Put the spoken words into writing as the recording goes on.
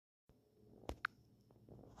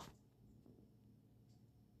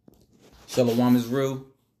Shalom is real.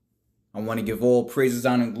 I want to give all praises,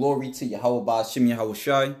 honor, and glory to Yahweh Ba'ashim Yahweh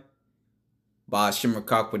Shai, Ba'ashim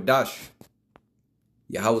Rakakwadash.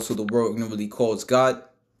 Yahweh, who the world ignorantly calls God.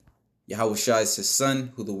 Yahweh Shai is his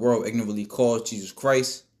son, who the world ignorantly calls Jesus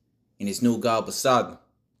Christ, and his new God beside him.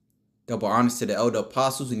 Double honors to the elder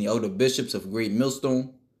apostles and the elder bishops of Great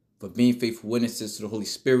Millstone for being faithful witnesses to the Holy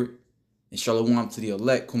Spirit, and shalom to the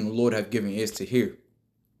elect whom the Lord have given ears to hear.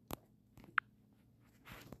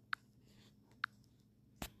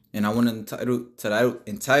 And I want to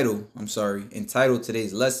entitle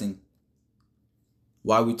today's lesson,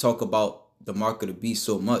 why we talk about the mark of the beast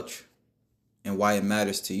so much and why it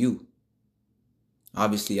matters to you.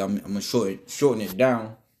 Obviously, I'm going to shorten it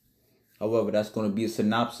down. However, that's going to be a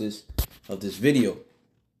synopsis of this video.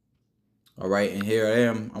 All right, and here I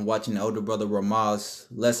am. I'm watching the elder brother Ramah's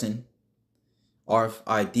lesson,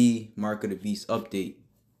 RFID, Mark of the Beast Update,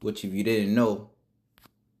 which if you didn't know,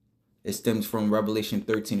 it stems from Revelation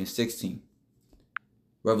 13 and 16.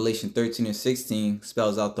 Revelation 13 and 16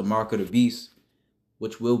 spells out the mark of the beast,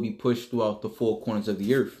 which will be pushed throughout the four corners of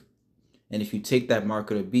the earth. And if you take that mark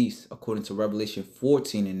of the beast, according to Revelation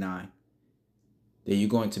 14 and 9, then you're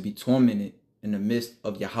going to be tormented in the midst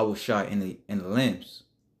of Yahweh Shai and the lambs.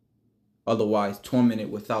 Otherwise,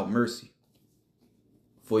 tormented without mercy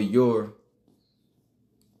for your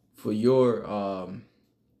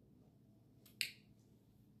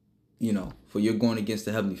going against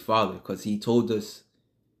the Heavenly Father, because he told us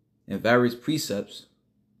in various precepts,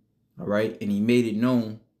 all right, and he made it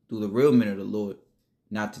known through the real men of the Lord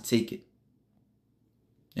not to take it.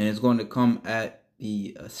 And it's going to come at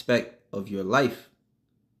the aspect of your life,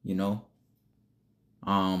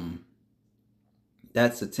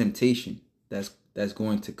 that's a temptation that's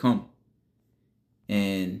going to come.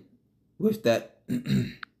 And with that,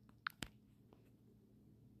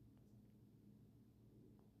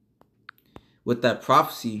 with that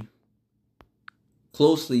prophecy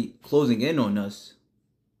closely closing in on us,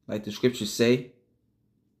 like the scriptures say,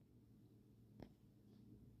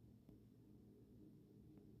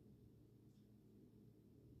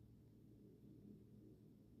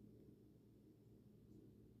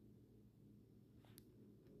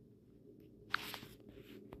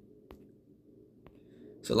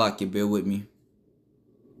 so like you bear with me.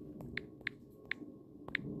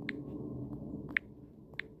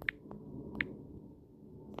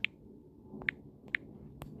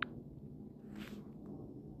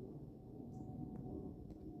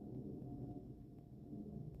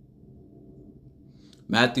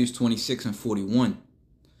 Matthew 26 and 41.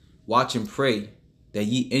 Watch and pray that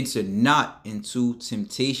ye enter not into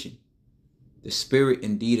temptation. The spirit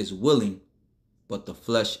indeed is willing, but the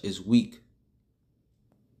flesh is weak.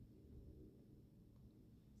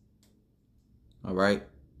 All right.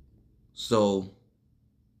 So,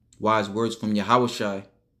 wise words from Yahweh Shai,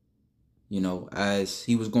 as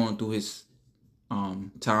he was going through his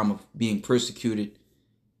time of being persecuted,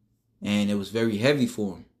 and it was very heavy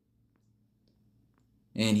for him.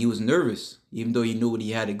 And he was nervous. Even though he knew what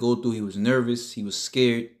he had to go through, he was nervous. He was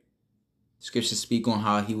scared. Scriptures speak on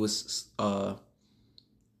how he was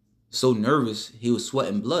so nervous, he was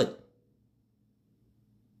sweating blood.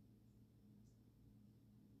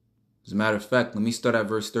 As a matter of fact, let me start at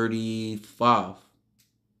verse 35.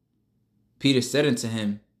 Peter said unto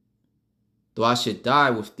him, though I should die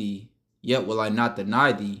with thee, yet will I not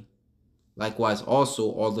deny thee. Likewise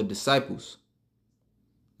also all the disciples.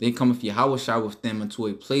 Then cometh Yahweh Shai with them unto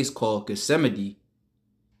a place called Gethsemane,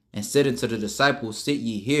 and said unto the disciples, sit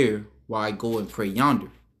ye here while I go and pray yonder.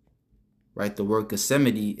 Right, the word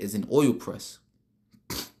Gethsemane is an oil press.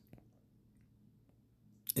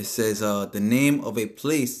 It says the name of a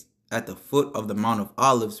place at the foot of the Mount of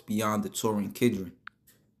Olives beyond the Torrent Kidron.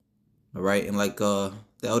 All right, and like the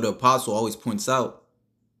elder apostle always points out,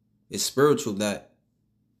 it's spiritual that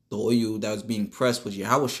the oil that was being pressed was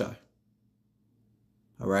Yahweh Shai.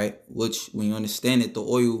 All right, which when you understand it,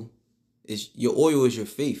 your oil is your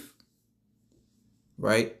faith,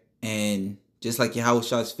 right? And just like Yahweh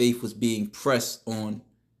Shai's faith was being pressed on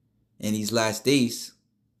in these last days,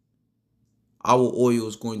 our oil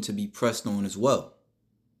is going to be pressed on as well.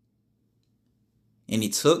 And he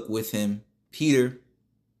took with him Peter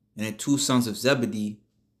and the two sons of Zebedee,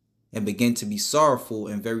 and began to be sorrowful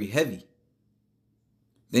and very heavy.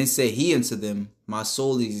 Then said he unto them, my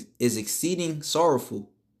soul is exceeding sorrowful,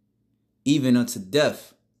 even unto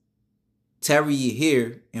death. Tarry ye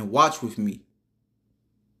here and watch with me.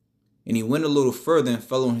 And he went a little further and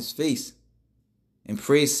fell on his face and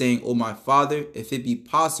prayed, saying, O my Father, if it be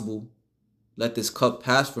possible, let this cup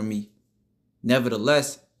pass from me.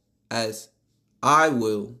 Nevertheless, as I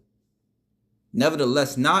will,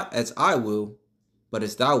 Nevertheless, not as I will, but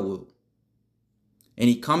as thou wilt. And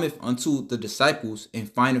he cometh unto the disciples and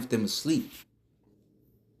findeth them asleep.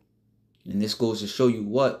 And this goes to show you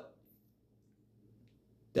what?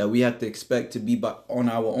 That we have to expect to be on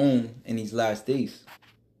our own in these last days.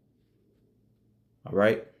 All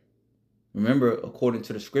right? Remember, according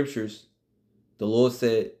to the scriptures, the Lord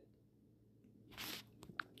said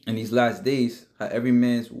in these last days, how every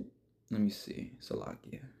man's, let me see, it's a lot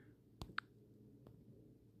here.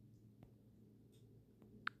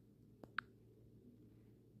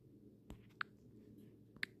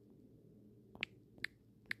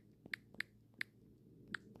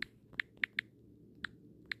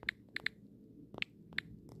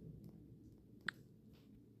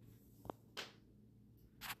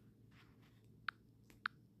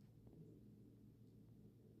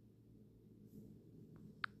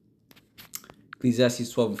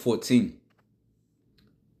 Ecclesiastes 12 and 14.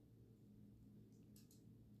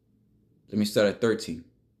 Let me start at 13,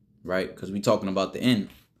 right? Because we're talking about the end.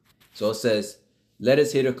 So it says, let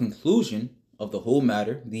us hear the conclusion of the whole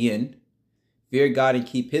matter, the end. Fear God and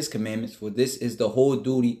keep his commandments, for this is the whole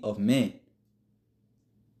duty of man.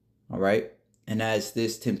 All right? And as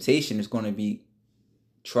this temptation is going to be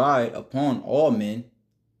tried upon all men,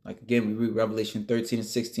 like again, we read Revelation 13 and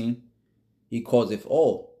 16, he calls it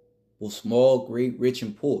all, both small, great, rich,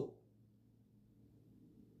 and poor.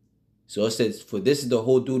 So it says, for this is the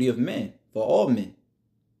whole duty of men, for all men.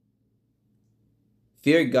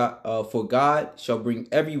 Fear God, for God shall bring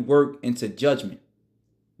every work into judgment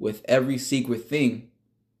with every secret thing,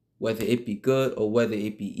 whether it be good or whether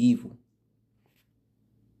it be evil.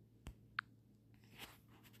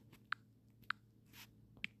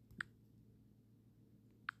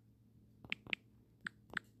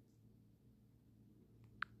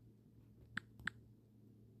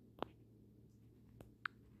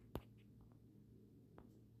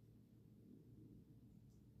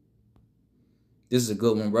 This is a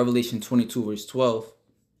good one. Revelation 22 verse 12.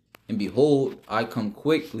 And behold, I come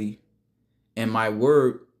quickly, and my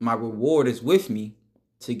reward is with me,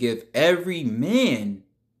 to give every man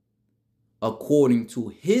according to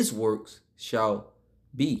his works shall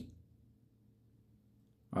be.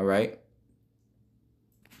 All right.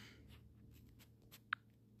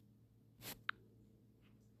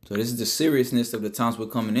 So this is the seriousness of the times we're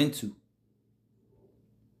coming into.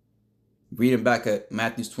 Reading back at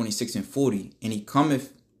Matthew 26 and 40. And he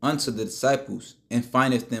cometh unto the disciples, and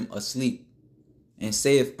findeth them asleep, and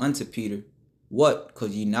saith unto Peter, what,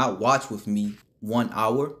 could ye not watch with me 1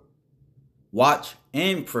 hour? Watch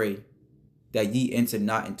and pray, that ye enter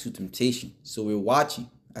not into temptation. So we're watching,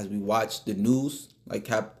 as we watch the news, like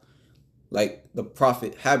the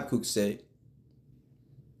prophet Habakkuk said.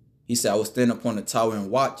 He said, I will stand upon the tower and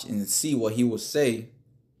watch and see what he will say,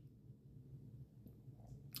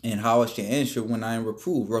 and how I shall answer when I am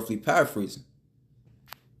reproved, roughly paraphrasing.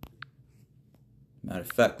 Matter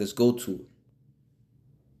of fact, let's go to it.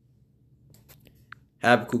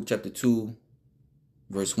 Habakkuk chapter 2,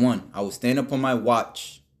 verse 1. I will stand upon my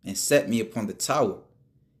watch and set me upon the tower,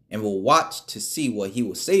 and will watch to see what he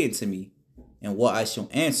will say unto me, and what I shall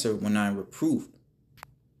answer when I am reproved.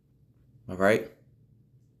 All right.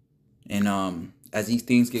 And as these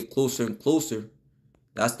things get closer and closer,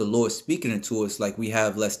 that's the Lord speaking into us like we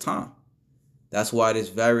have less time. That's why there's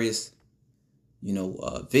various,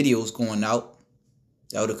 videos going out.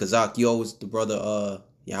 Elder Kazak, you always, the brother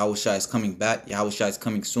Yahushua is coming back. Yahushua is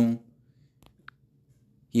coming soon.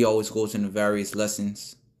 He always goes into various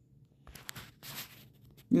lessons.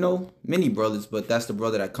 Many brothers, but that's the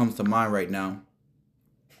brother that comes to mind right now.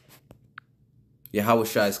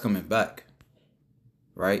 Yahushua is coming back.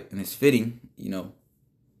 Right? And it's fitting,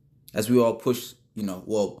 as we all push,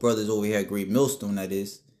 brothers over here at Great Millstone, that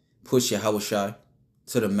is, push Yahushua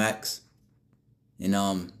to the max.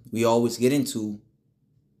 And we always get into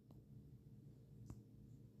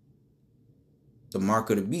the mark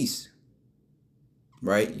of the beast.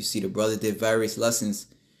 Right? You see, the brother did various lessons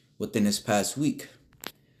within this past week.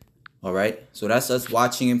 All right? So that's us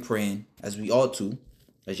watching and praying, as we ought to,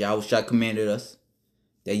 as Yahushua commanded us,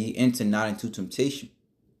 that ye enter not into temptation.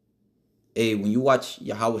 Hey, when you watch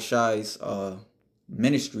Yahushua's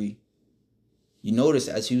ministry, you notice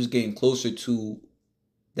as he was getting closer to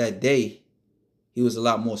that day, he was a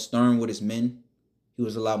lot more stern with his men. He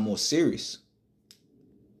was a lot more serious.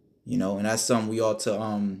 And that's something we ought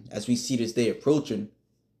to, as we see this day approaching,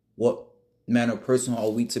 what manner of person are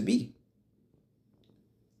we to be?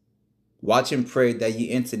 Watch and pray that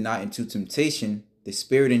ye enter not into temptation. The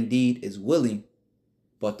spirit indeed is willing,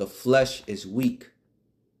 but the flesh is weak.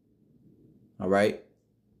 All right.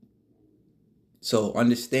 So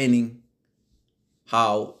understanding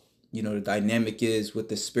how, the dynamic is with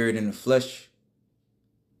the spirit and the flesh.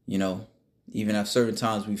 Even at certain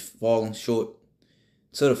times we've fallen short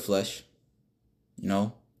to the flesh. We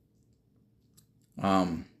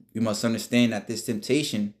must understand that this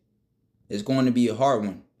temptation is going to be a hard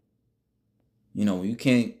one. You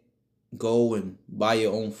can't go and buy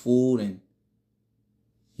your own food, and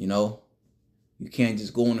you can't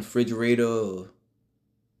just go in the refrigerator or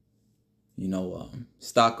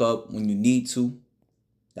stock up when you need to.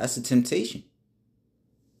 That's a temptation.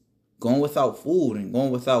 Going without food and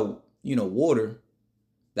going without water,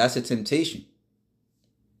 that's a temptation.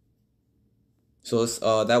 So it's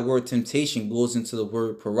that word temptation goes into the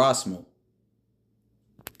word parasmo.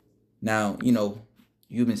 Now,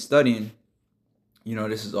 you've been studying,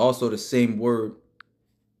 this is also the same word.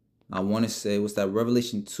 I want to say, what's that,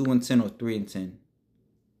 Revelation 2:10 or 3:10?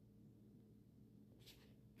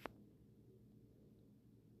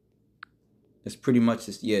 It's pretty much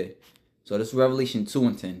this, yeah. So this is Revelation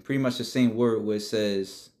 2:10. Pretty much the same word where it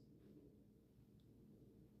says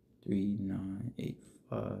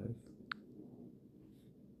 3985.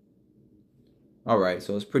 All right,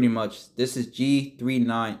 so it's pretty much, this is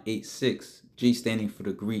G3986, G standing for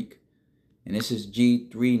the Greek, and this is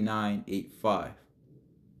G3985.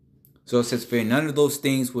 So it says, "Fear none of those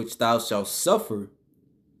things which thou shalt suffer.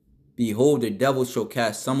 Behold, the devil shall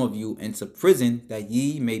cast some of you into prison, that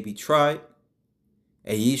ye may be tried,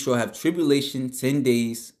 and ye shall have tribulation 10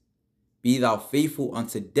 days. Be thou faithful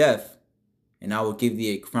unto death, and I will give thee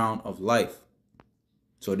a crown of life."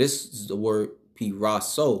 So this is the word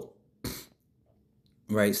piraso.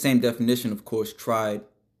 Right, same definition, of course, tried,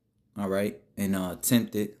 all right, and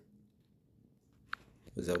tempted.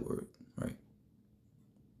 What's that word? Right.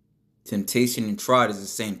 Temptation and tried is the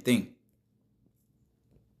same thing.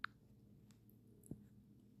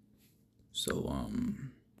 So, let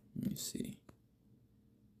me see.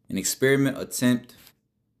 An experiment, attempt,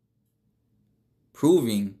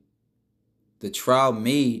 proving the trial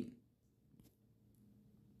made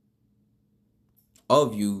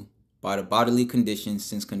of you by the bodily conditions,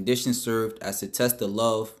 since conditions served as to test the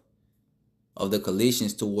love of the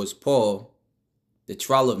Galatians towards Paul, the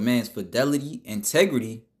trial of man's fidelity,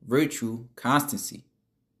 integrity, virtue, constancy.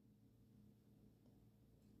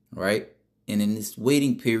 Right? And in this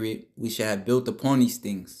waiting period, we shall have built upon these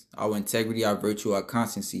things, our integrity, our virtue, our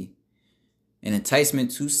constancy, an enticement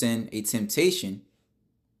to sin, a temptation.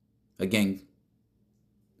 Again,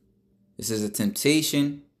 this is a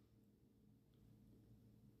temptation,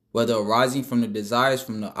 whether arising from the desires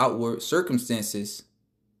from the outward circumstances,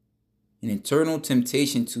 an internal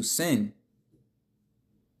temptation to sin.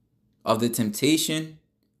 Of the temptation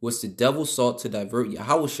which the devil sought to divert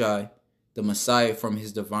Yahushua, the Messiah, from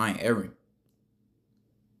his divine errand.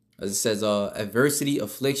 As it says, adversity,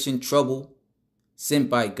 affliction, trouble, sent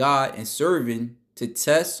by God and serving to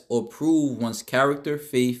test or prove one's character,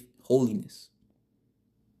 faith, holiness.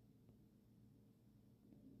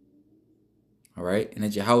 All right, and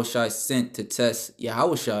then Yahushua sent to test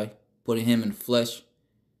Yahushua, putting him in the flesh,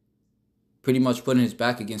 pretty much putting his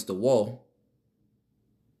back against the wall.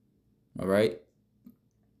 All right,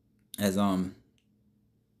 as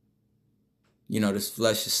this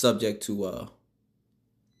flesh is subject to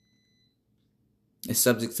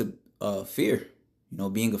fear,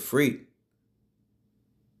 being afraid.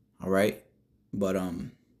 All right, but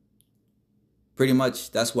pretty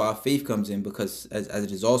much that's why our faith comes in, because as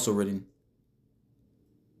it is also written,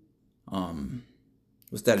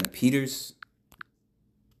 what's that in Peter's?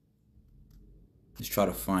 Let's try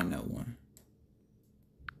to find that one.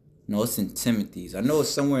 No, it's in Timothy's. I know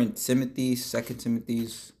it's somewhere in Timothy's, 2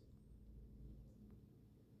 Timothy's.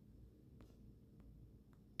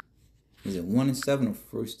 Is it 1:7 or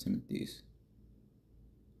 1 Timothy's?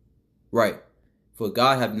 Right. For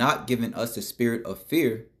God have not given us the spirit of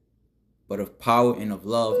fear, but of power and of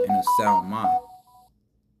love and of sound mind.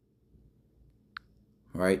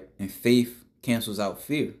 Right? And faith cancels out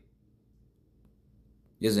fear.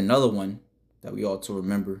 There's another one that we ought to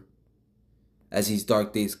remember as these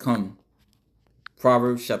dark days come.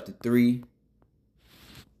 Proverbs chapter 3,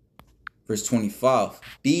 verse 25.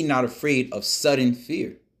 Be not afraid of sudden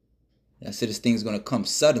fear. I said this thing's going to come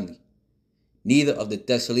suddenly. Neither of the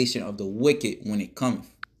desolation of the wicked when it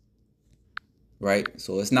cometh. Right?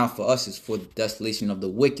 So it's not for us, it's for the desolation of the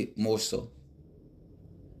wicked more so.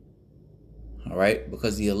 All right?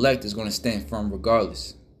 Because the elect is going to stand firm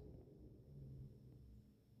regardless.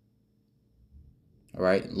 All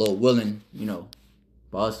right? Lord willing,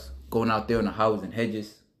 by us going out there in the highways and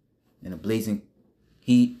hedges in the blazing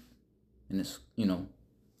heat and this, in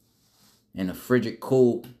the frigid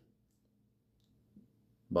cold,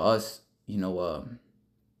 by us,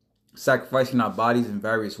 sacrificing our bodies in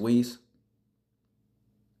various ways.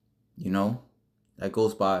 That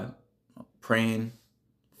goes by praying,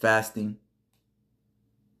 fasting.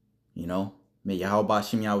 May Yahweh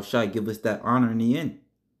Shem Yahushai give us that honor in the end.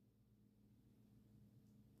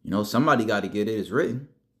 Somebody got to get it. It's written.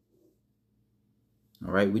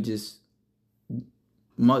 All right, we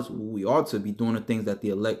ought to be doing the things that the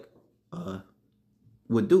elect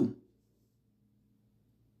would do.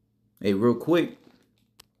 Hey, real quick,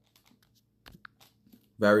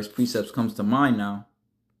 various precepts comes to mind now.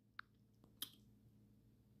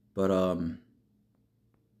 But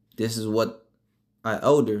this is what our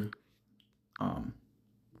elder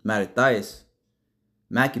Mattathias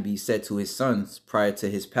Maccabee said to his sons prior to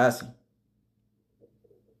his passing.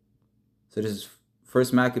 So this is 1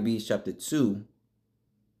 Maccabees chapter 2.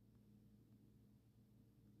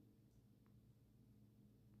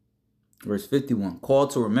 Verse 51. Call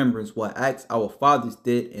to remembrance what acts our fathers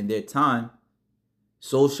did in their time,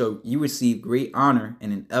 so shall you receive great honor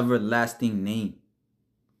and an everlasting name.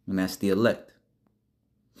 And that's the elect.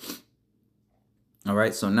 All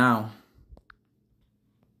right, so now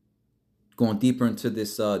going deeper into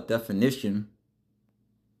this definition,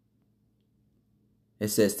 it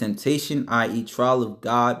says temptation, i.e. trial of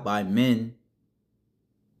God by men,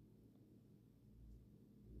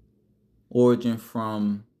 origin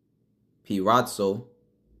from pirazzo.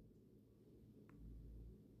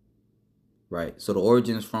 Right, so the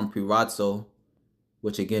origin is from pirazzo,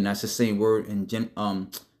 which again, that's the same word in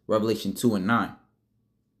Revelation 2 and 9.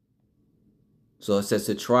 So it says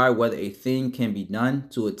to try whether a thing can be done,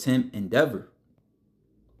 to attempt, endeavor.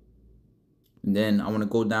 And then I want to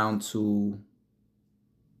go down to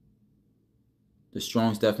the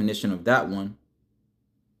Strong's definition of that one,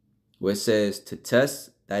 where it says to test,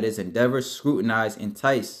 that is endeavor, scrutinize,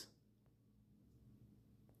 entice.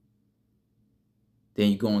 Then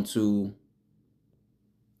you go into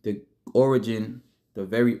the origin, the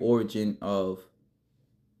very origin of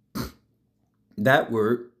that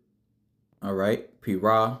word. All right,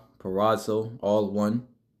 pirazzo, all one,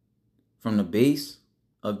 from the base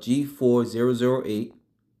of G4008,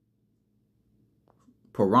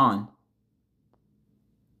 Paran.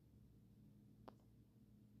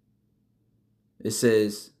 It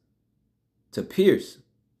says to pierce.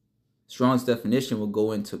 Strong's definition will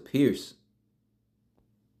go into pierce.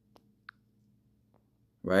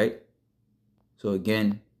 Right? So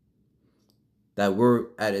again, that word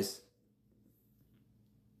at its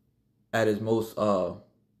most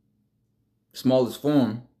smallest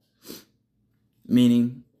form,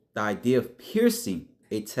 meaning the idea of piercing,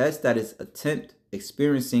 a test that is attempt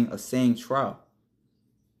experiencing a saying trial.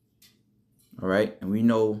 All right, and we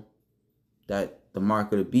know that the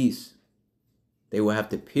mark of the beast, they will have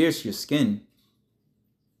to pierce your skin,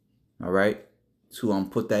 all right, to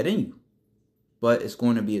put that in you. But it's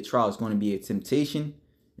going to be a trial. It's going to be a temptation.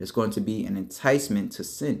 It's going to be an enticement to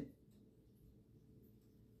sin.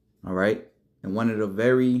 All right. And one of the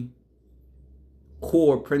very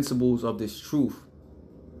core principles of this truth,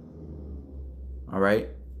 all right,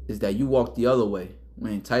 is that you walk the other way.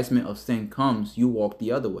 When enticement of sin comes, you walk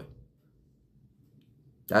the other way.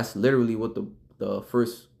 That's literally what the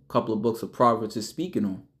first couple of books of Proverbs is speaking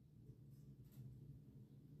on.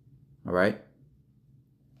 All right.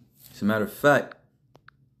 As a matter of fact,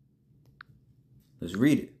 let's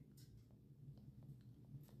read it.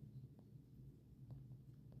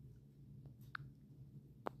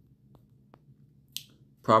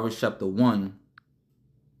 Proverbs chapter 1,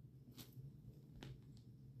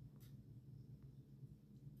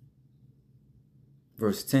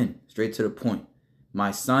 verse 10, straight to the point.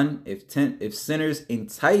 My son, if sinners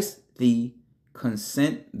entice thee,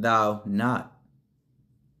 consent thou not.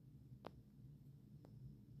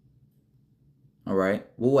 All right.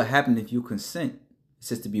 What will happen if you consent? It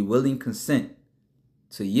says to be willing, consent,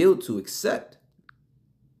 to yield, to accept.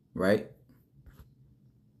 Right?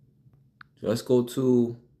 So let's go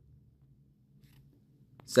to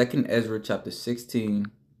 2 Ezra chapter 16.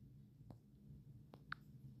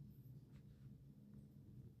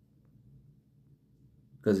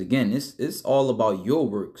 Because again, it's all about your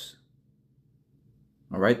works.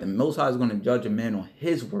 All right? The Most High is going to judge a man on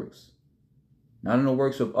his works. Not on the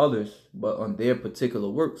works of others, but on their particular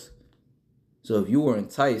works. So if you were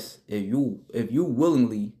enticed, if you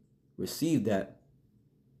willingly receive that,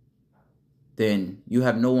 then you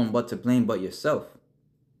have no one but to blame but yourself.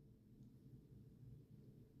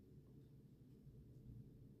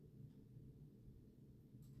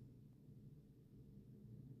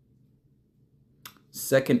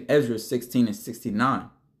 Second Ezra 16 and 69.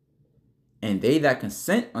 And they that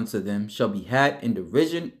consent unto them shall be had in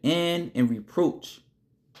derision and in reproach,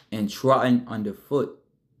 and trodden under foot.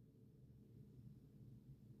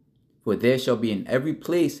 For there shall be in every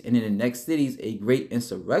place and in the next cities a great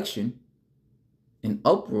insurrection, an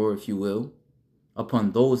uproar, if you will,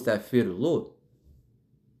 upon those that fear the Lord.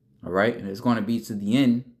 All right, and it's going to be to the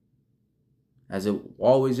end, as it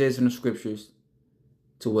always is in the scriptures,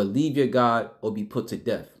 to leave your God or be put to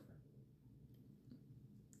death.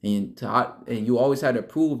 And you always had to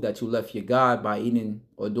prove that you left your God by eating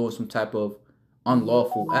or doing some type of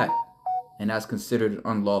unlawful act, and that's considered an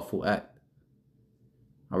unlawful act.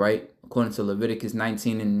 All right, according to Leviticus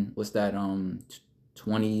 19 and what's that,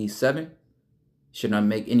 27, should not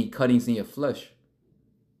make any cuttings in your flesh.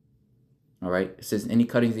 All right, it says any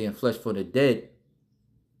cuttings in your flesh for the dead,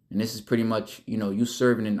 and this is pretty much, you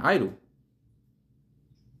serving an idol.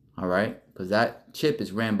 All right, because that chip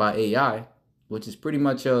is ran by AI, which is pretty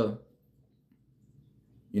much a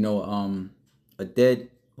dead,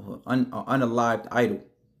 unalived idol.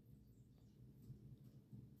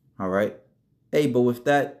 All right. Hey, but with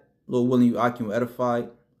that, Lord willing, you are edified.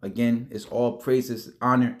 Again, it's all praises,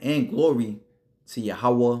 honor, and glory to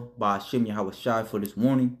Yahweh, Ba'ashem Yahweh Shai, for this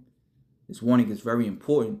warning. This warning is very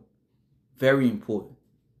important. Very important.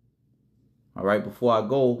 All right. Before I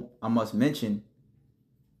go, I must mention,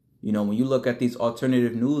 when you look at these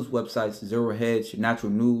alternative news websites, Zero Hedge,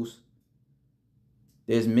 Natural News,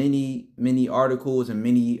 there's many articles and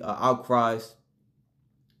many outcries,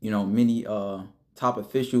 many top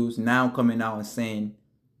officials now coming out and saying,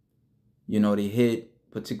 they hid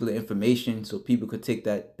particular information so people could take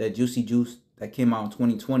that juicy juice that came out in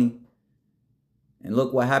 2020. And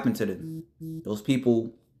look what happened to them. Those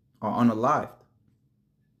people are unalived.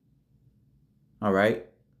 All right.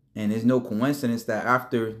 And there's no coincidence that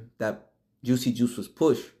after that juicy juice was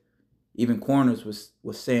pushed, even coroners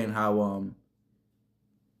was saying how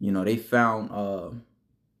they found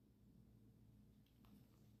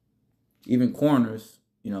even coroners,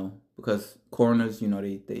 because coroners,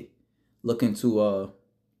 they look into a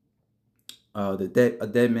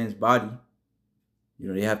dead man's body.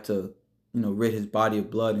 They have to rid his body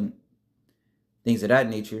of blood and things of that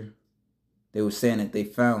nature. They were saying that they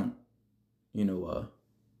found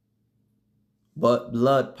but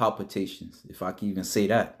blood palpitations, if I can even say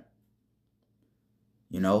that.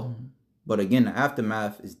 But again, the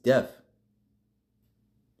aftermath is death.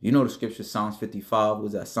 The scripture, Psalms 55,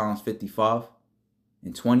 was that Psalms 55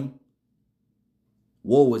 and 20?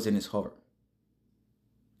 War was in his heart.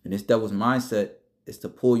 And this devil's mindset is to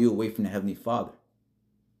pull you away from the Heavenly Father.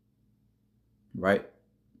 Right?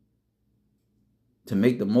 To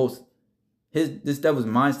make the most, this devil's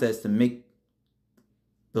mindset is to make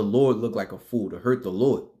the Lord look like a fool, to hurt the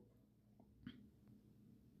Lord.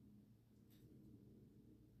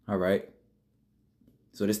 All right.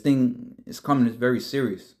 So this thing is coming. It's very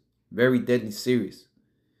serious, very deadly serious.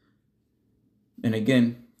 And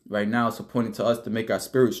again, right now it's appointed to us to make our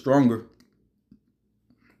spirit stronger.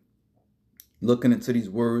 Looking into these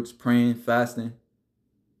words, praying, fasting,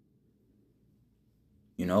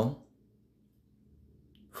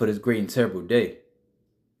 for this great and terrible day.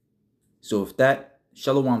 So with that,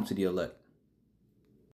 shalom to the elect.